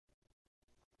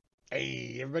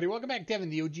Hey everybody, welcome back. Devin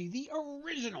the OG, the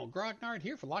original Grognard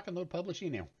here for Lock and Load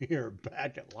Publishing, and we're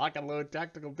back at Lock and Load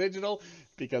Tactical Digital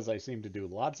because I seem to do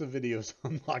lots of videos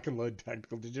on Lock and Load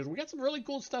Tactical Digital. We got some really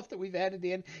cool stuff that we've added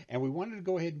in, and we wanted to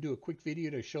go ahead and do a quick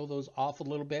video to show those off a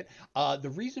little bit.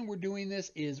 The reason we're doing this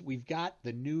is we've got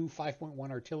the new 5.1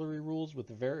 artillery rules with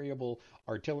the variable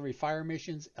artillery fire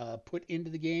missions put into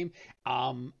the game.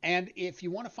 And if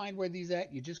you want to find where these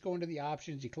at, you just go into the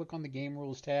options, you click on the game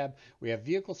rules tab. We have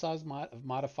vehicle size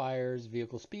modifiers,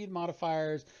 vehicle speed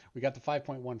modifiers. We got the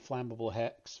 5.1 flammable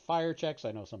hex fire checks.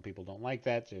 I know some people don't like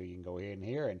that, so you can go in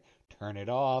here and turn it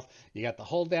off. You got the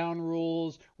hold down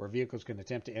rules where vehicles can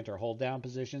attempt to enter hold down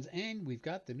positions, and we've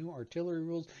got the new artillery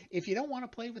rules. If you don't want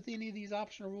to play with any of these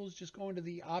optional rules, just go into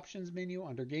the options menu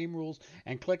under game rules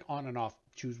and click on and off.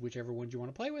 Choose whichever ones you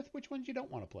want to play with, which ones you don't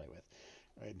want to play with.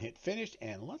 All right, and hit finish,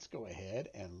 and let's go ahead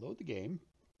and load the game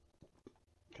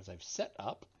because I've set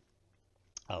up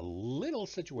a little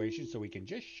situation so we can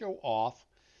just show off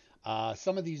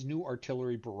some of these new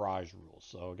artillery barrage rules.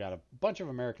 So got a bunch of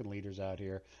American leaders out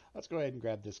here. Let's go ahead and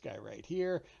grab this guy right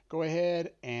here. Go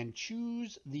ahead and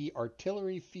choose the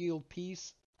artillery field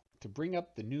piece to bring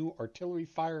up the new artillery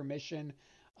fire mission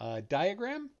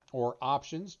diagram or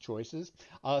options choices.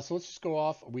 So let's just go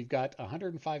off. We've got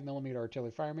 105 millimeter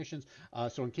artillery fire missions.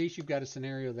 So in case you've got a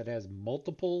scenario that has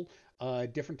multiple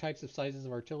different types of sizes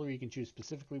of artillery, you can choose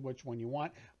specifically which one you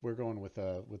want. We're going with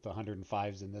the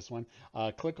 105s in this one.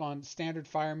 Click on standard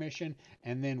fire mission,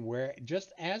 and then where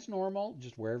just as normal,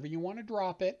 just wherever you want to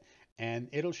drop it, and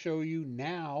it'll show you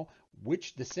now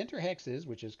which the center hex is,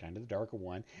 which is kind of the darker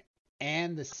one,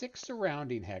 and the 6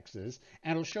 surrounding hexes,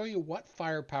 and it'll show you what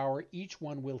firepower each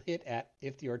one will hit at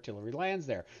if the artillery lands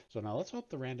there. So now let's hope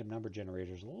the random number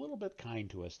generator is a little bit kind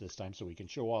to us this time so we can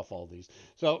show off all these.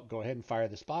 So go ahead and fire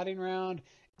the spotting round.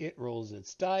 It rolls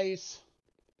its dice,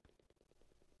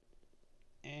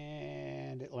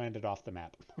 and it landed off the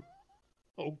map.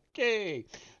 Okay,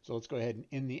 so let's go ahead and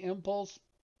end the impulse.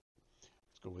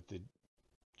 Let's go with the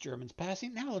Germans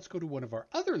passing. Now let's go to one of our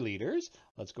other leaders.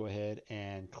 Let's go ahead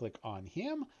and click on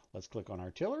him. Let's click on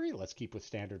artillery. Let's keep with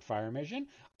standard fire mission.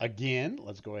 Again,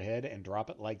 let's go ahead and drop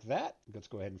it like that. Let's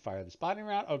go ahead and fire the spotting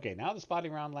round. Okay, now the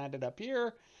spotting round landed up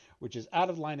here, which is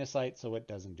out of line of sight, so it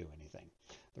doesn't do anything.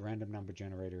 The random number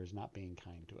generator is not being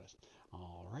kind to us.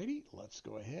 Alrighty, let's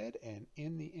go ahead and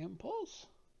end the impulse.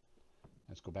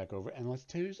 Let's go back over and let's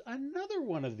choose another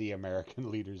one of the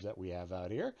American leaders that we have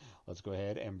out here. Let's go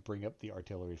ahead and bring up the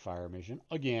artillery fire mission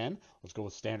again. Let's go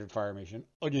with standard fire mission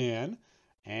again.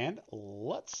 And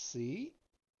let's see.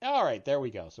 All right, there we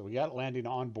go. So we got it landing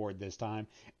on board this time.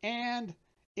 And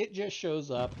it just shows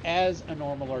up as a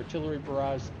normal artillery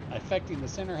barrage affecting the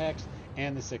center hex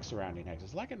and the 6 surrounding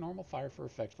hexes, like a normal fire for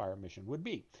effect fire mission would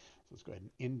be. So let's go ahead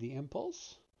and end the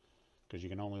impulse, because you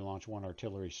can only launch one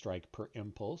artillery strike per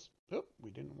impulse. Oh,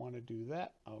 we didn't want to do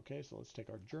that. Okay, so let's take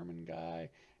our German guy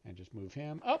and just move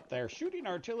him. Oh, they're shooting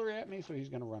artillery at me, so he's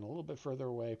going to run a little bit further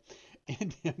away.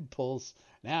 And impulse.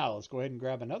 Now, let's go ahead and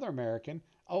grab another American.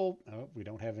 Oh, we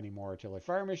don't have any more artillery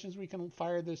fire missions we can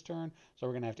fire this turn, so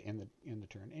we're going to have to end the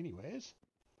turn anyways.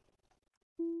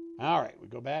 All right, we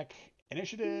go back.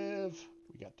 Initiative.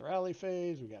 We got the rally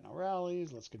phase. We got no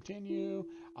rallies. Let's continue.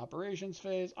 Operations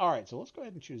phase. All right, so let's go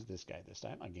ahead and choose this guy this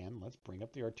time. Again, let's bring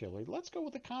up the artillery. Let's go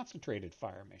with a concentrated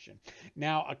fire mission.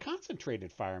 Now, a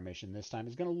concentrated fire mission this time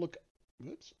is going to look,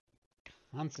 oops,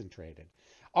 concentrated.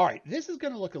 All right, this is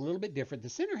going to look a little bit different. The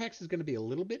center hex is going to be a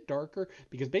little bit darker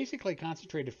because basically a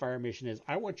concentrated fire mission is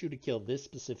I want you to kill this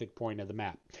specific point of the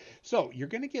map. So you're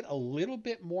going to get a little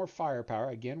bit more firepower.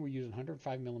 Again, we're using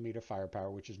 105 millimeter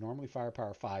firepower, which is normally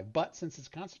firepower 5. But since it's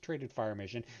a concentrated fire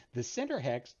mission, the center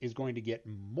hex is going to get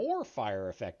more fire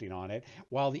affecting on it,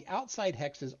 while the outside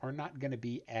hexes are not going to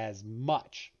be as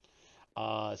much.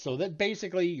 So that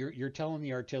basically you're telling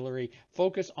the artillery,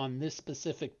 focus on this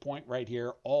specific point right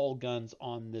here, all guns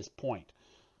on this point.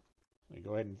 Let me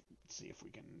go ahead and see if we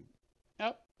can,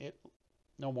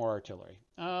 no more artillery.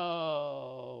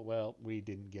 Oh, well, we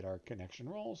didn't get our connection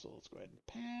roll, so let's go ahead and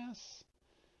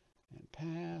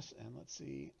pass, and let's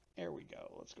see, there we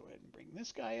go. Let's go ahead and bring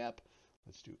this guy up.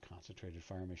 Let's do a concentrated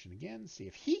fire mission again, see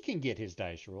if he can get his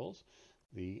dice rolls.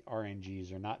 The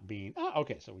RNGs are not being,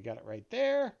 okay, so we got it right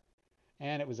there.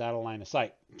 And it was out of line of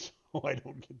sight, so I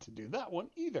don't get to do that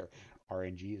one either.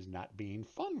 RNG is not being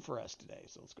fun for us today.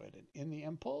 So let's go ahead and end the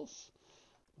impulse.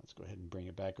 Let's go ahead and bring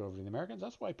it back over to the Americans.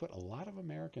 That's why I put a lot of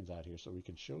Americans out here so we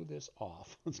can show this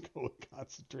off. Let's go with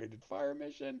concentrated fire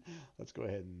mission. Let's go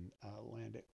ahead and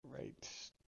land it right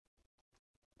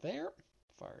there.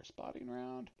 Fire spotting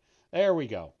round. There we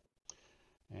go.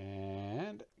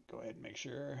 And go ahead and make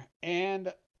sure.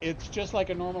 And It's just like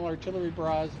a normal artillery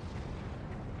barrage.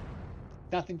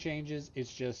 Nothing changes.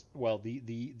 It's just, well,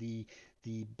 the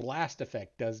blast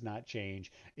effect does not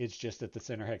change. It's just that the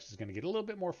center hex is going to get a little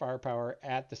bit more firepower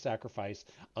at the sacrifice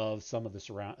of some of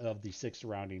the six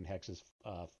surrounding hexes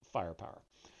firepower.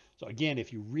 So again,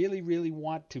 if you really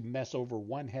want to mess over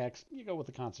one hex, you go with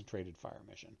the concentrated fire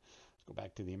mission. Let's go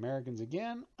back to the Americans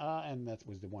again, and that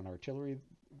was the one artillery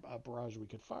barrage we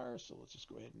could fire. So let's just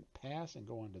go ahead and pass and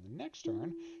go on to the next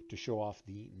turn to show off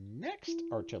the next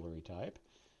artillery type.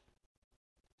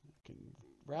 Can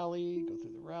rally, go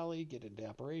through the rally, get into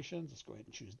operations. Let's go ahead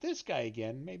and choose this guy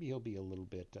again. Maybe he'll be a little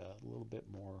bit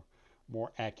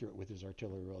more accurate with his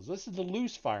artillery rolls. This is the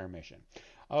loose fire mission.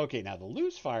 Okay, now the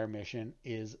loose fire mission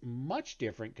is much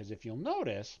different because if you'll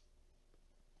notice,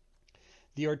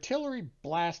 the artillery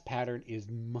blast pattern is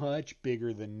much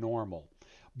bigger than normal,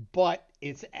 but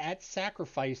it's at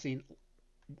sacrificing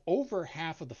over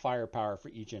half of the firepower for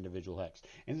each individual hex.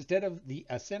 And instead of the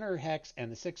center hex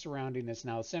and the six surrounding, it's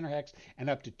now a center hex and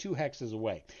up to 2 hexes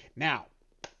away. Now,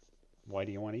 why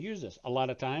do you want to use this? A lot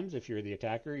of times, if you're the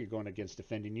attacker, you're going against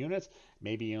defending units.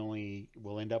 Maybe you only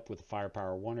will end up with a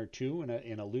firepower 1 or 2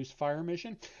 in a loose fire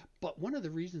mission. But one of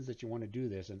the reasons that you want to do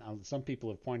this, and some people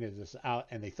have pointed this out,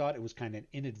 and they thought it was kind of an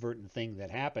inadvertent thing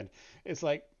that happened. It's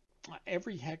like,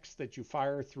 every hex that you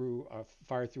fire for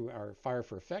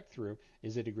effect through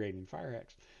is a degrading fire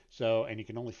hex. So, and you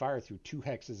can only fire through 2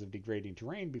 hexes of degrading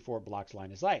terrain before it blocks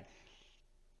line of sight.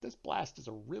 This blast is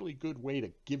a really good way to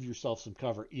give yourself some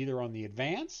cover, either on the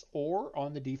advance or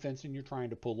on the defense and you're trying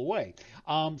to pull away.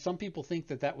 Some people think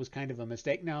that that was kind of a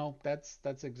mistake. No, that's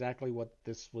exactly what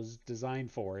this was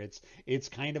designed for. It's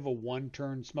kind of a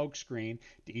one-turn smoke screen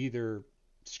to either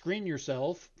screen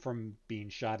yourself from being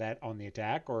shot at on the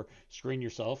attack or screen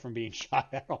yourself from being shot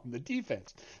at on the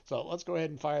defense. So let's go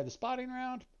ahead and fire the spotting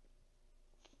round.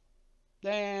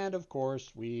 And of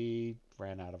course, we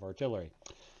ran out of artillery.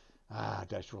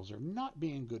 Dice rolls are not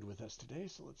being good with us today,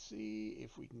 so let's see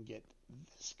if we can get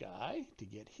this guy to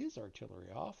get his artillery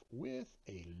off with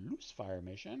a loose fire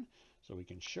mission, so we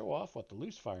can show off what the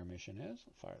loose fire mission is.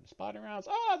 We'll fire the spotting rounds.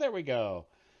 There we go.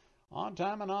 On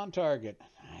time and on target.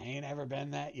 I ain't ever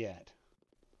been that yet.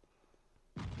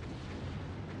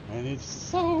 And it's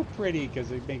so pretty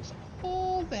because it makes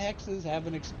all the hexes have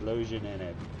an explosion in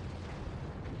it.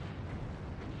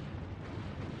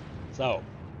 So,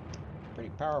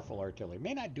 pretty powerful artillery.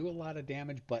 May not do a lot of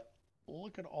damage, but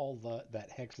look at all that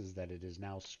hexes that it is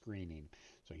now screening.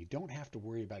 So you don't have to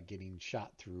worry about getting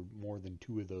shot through more than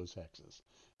 2 of those hexes.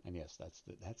 And yes,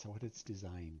 that's what it's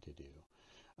designed to do.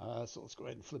 So let's go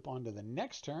ahead and flip on to the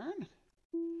next turn.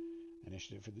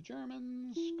 Initiative for the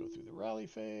Germans. Go through the rally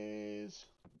phase.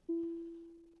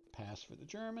 Pass for the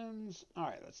Germans. All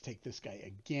right, let's take this guy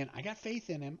again. I got faith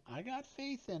in him.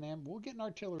 We'll get an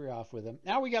artillery off with him.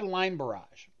 Now we got a line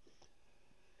barrage.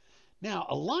 Now,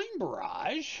 a line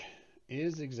barrage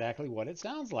is exactly what it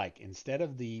sounds like. Instead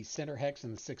of the center hex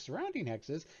and the 6 surrounding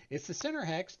hexes, it's the center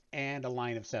hex and a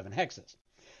line of 7 hexes.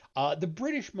 The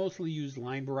British mostly used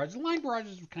line barrages. Line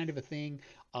barrages were kind of a thing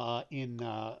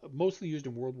mostly used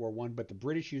in World War I, but the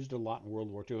British used it a lot in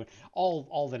World War II. And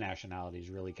all the nationalities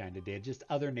really kind of did. Just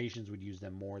other nations would use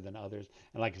them more than others.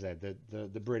 And like I said,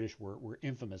 the British were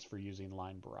infamous for using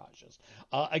line barrages.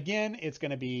 Again, it's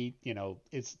going to be,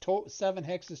 it's 7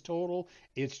 hexes total.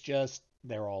 It's just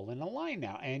they're all in a line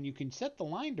now. And you can set the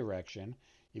line direction.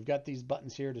 You've got these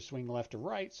buttons here to swing left to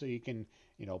right, so you can,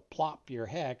 plop your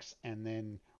hex and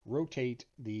then rotate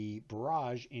the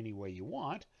barrage any way you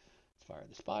want. Let's fire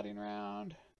the spotting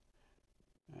round.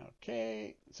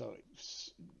 Okay, so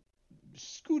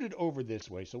scooted over this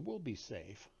way, so we'll be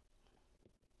safe.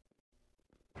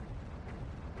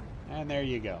 And there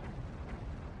you go.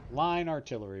 Line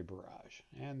artillery barrage.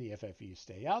 And the FFEs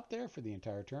stay out there for the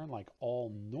entire turn like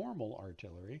all normal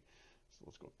artillery. So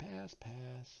let's go pass,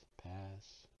 pass,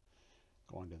 pass.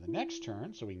 Go on to the next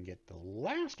turn so we can get the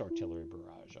last artillery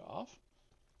barrage off.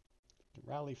 The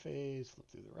rally phase, flip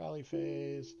through the rally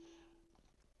phase.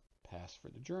 Pass for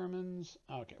the Germans.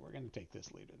 Okay, we're going to take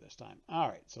this leader this time. All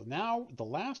right, so now the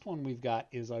last one we've got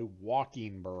is a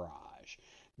walking barrage.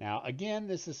 Now, again,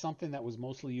 this is something that was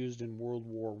mostly used in World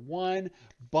War I,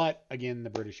 but again, the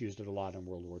British used it a lot in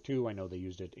World War II. I know they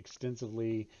used it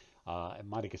extensively at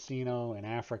Monte Cassino in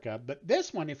Africa. But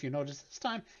this one, if you notice this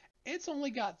time, it's only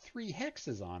got 3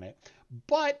 hexes on it,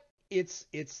 but it's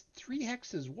 3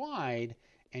 hexes wide,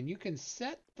 and you can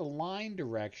set the line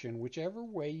direction whichever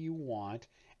way you want,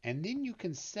 and then you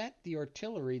can set the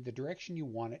artillery the direction you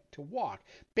want it to walk.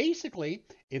 Basically,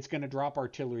 it's going to drop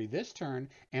artillery this turn,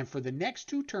 and for the next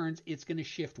 2 turns, it's going to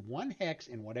shift 1 hex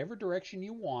in whatever direction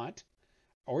you want,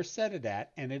 or set it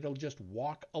at, and it'll just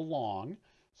walk along.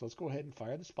 So let's go ahead and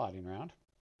fire the spotting round.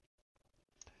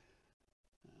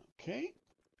 Okay.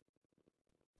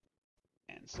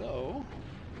 And so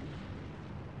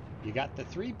you got the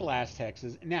 3 blast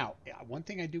hexes. Now, one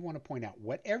thing I do want to point out,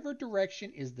 whatever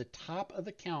direction is the top of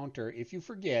the counter, if you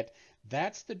forget,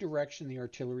 that's the direction the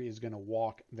artillery is going to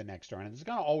walk the next turn. And it's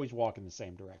going to always walk in the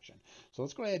same direction. So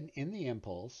let's go ahead and end the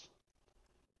impulse,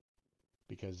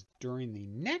 because during the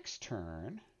next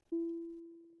turn,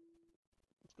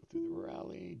 let's go through the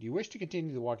rally. Do you wish to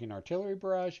continue the walking artillery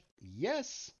barrage?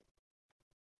 Yes.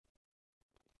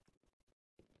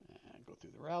 And go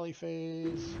through the rally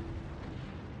phase.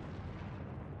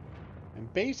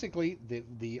 And basically,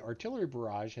 the artillery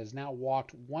barrage has now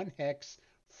walked 1 hex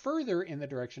further in the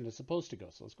direction it's supposed to go.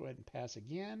 So let's go ahead and pass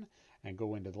again and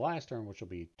go into the last turn, which will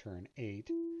be turn 8.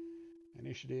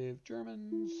 Initiative,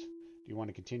 Germans. Do you want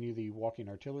to continue the walking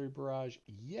artillery barrage?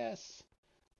 Yes.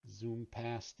 Zoom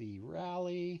past the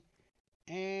rally.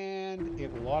 And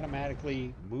it will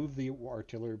automatically move the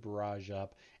artillery barrage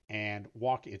up and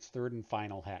walk its 3rd and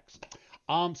final hex.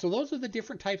 So those are the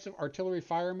different types of artillery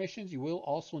fire missions. You will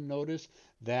also notice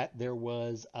that there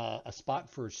was a spot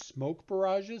for smoke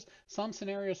barrages. Some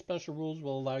scenario special rules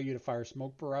will allow you to fire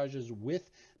smoke barrages with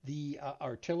the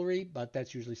artillery, but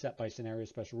that's usually set by scenario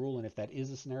special rule. And if that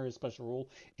is a scenario special rule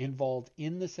involved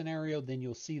in the scenario, then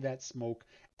you'll see that smoke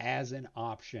as an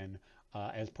option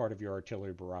as part of your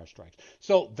artillery barrage strikes.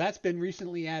 So that's been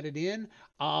recently added in.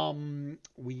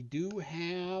 We do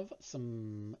have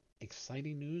some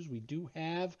exciting news. We do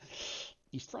have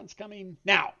East Front's coming.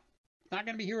 Now, it's not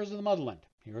going to be Heroes of the Motherland.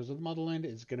 Heroes of the Motherland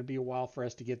is going to be a while for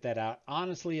us to get that out.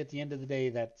 Honestly, at the end of the day,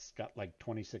 that's got like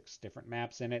 26 different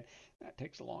maps in it. That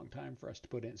takes a long time for us to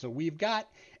put in. So we've got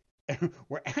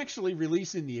we're actually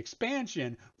releasing the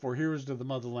expansion for Heroes of the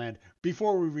Motherland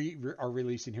before we are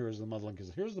releasing Heroes of the Motherland,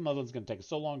 because Heroes of the Motherland is going to take us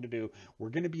so long to do. We're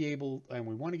going to be able, and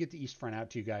we want to get the East Front out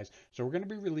to you guys, so we're going to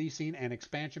be releasing an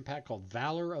expansion pack called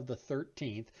Valor of the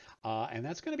 13th, and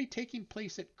that's going to be taking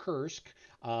place at Kursk.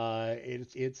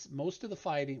 It's most of the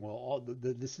fighting, well, all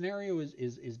the scenario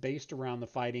is based around the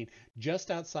fighting just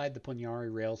outside the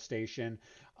Punyari rail station,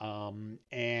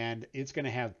 and it's going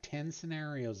to have 10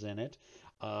 scenarios in it.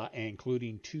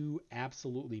 Including 2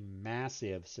 absolutely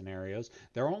massive scenarios.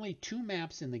 There are only 2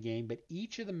 maps in the game, but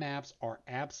each of the maps are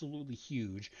absolutely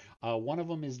huge. One of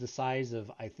them is the size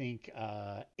of, I think,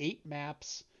 8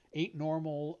 maps, 8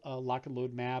 normal lock and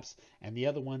load maps, and the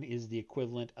other one is the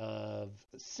equivalent of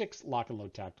 6 lock and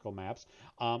load tactical maps.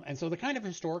 And so the kind of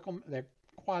they're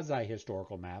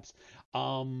quasi-historical maps.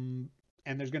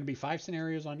 And there's going to be 5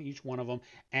 scenarios on each one of them.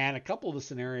 And a couple of the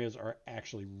scenarios are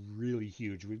actually really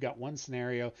huge. We've got one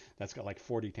scenario that's got like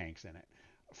 40 tanks in it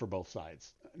for both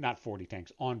sides. Not 40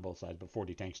 tanks on both sides, but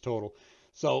 40 tanks total.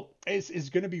 So it's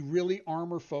going to be really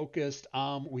armor focused.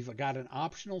 We've got an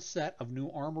optional set of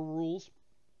new armor rules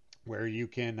where you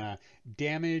can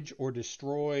damage or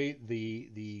destroy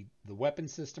the weapon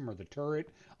system or the turret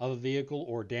of a vehicle,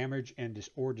 or damage and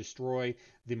or destroy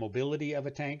the mobility of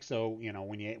a tank. So, you know,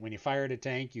 when you fire at a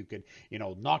tank, you could, you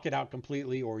know, knock it out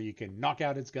completely, or you can knock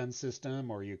out its gun system,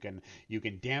 or you can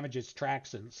damage its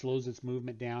tracks and slows its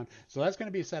movement down. So that's going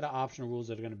to be a set of optional rules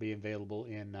that are going to be available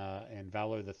in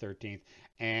Valor the 13th,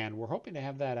 and we're hoping to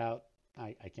have that out.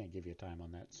 I can't give you a time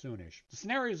on that, soonish. The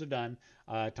scenarios are done.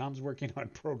 Tom's working on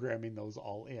programming those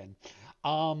all in.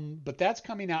 But that's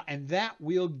coming out, and that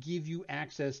will give you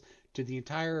access to the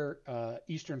entire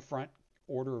Eastern Front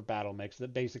order of battle mix,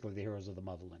 that basically the Heroes of the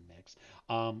Motherland mix.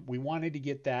 We wanted to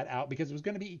get that out because it was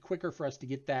going to be quicker for us to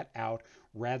get that out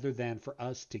rather than for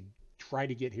us to try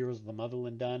to get Heroes of the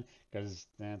Motherland done, because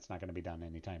that's not going to be done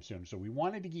anytime soon. So we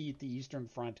wanted to get the Eastern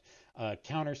Front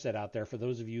counter set out there for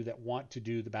those of you that want to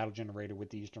do the battle generator with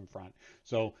the Eastern Front.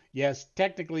 So yes,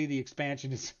 technically the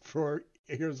expansion is for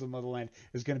Heroes of the Motherland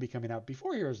is going to be coming out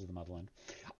before Heroes of the Motherland.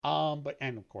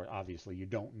 And of course, obviously, you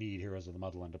don't need Heroes of the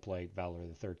Motherland to play Valor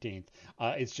the 13th.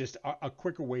 It's just a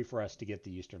quicker way for us to get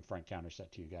the Eastern Front counter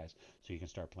set to you guys so you can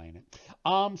start playing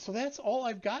it. So that's all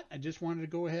I've got. I just wanted to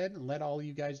go ahead and let all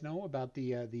you guys know about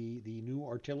the new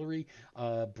artillery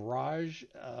barrage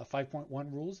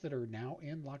 5.1 rules that are now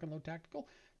in Lock and Load Tactical.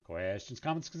 Questions,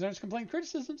 comments, concerns, complaints,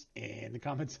 criticisms in the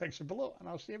comment section below, and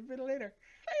I'll see everybody later.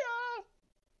 See ya!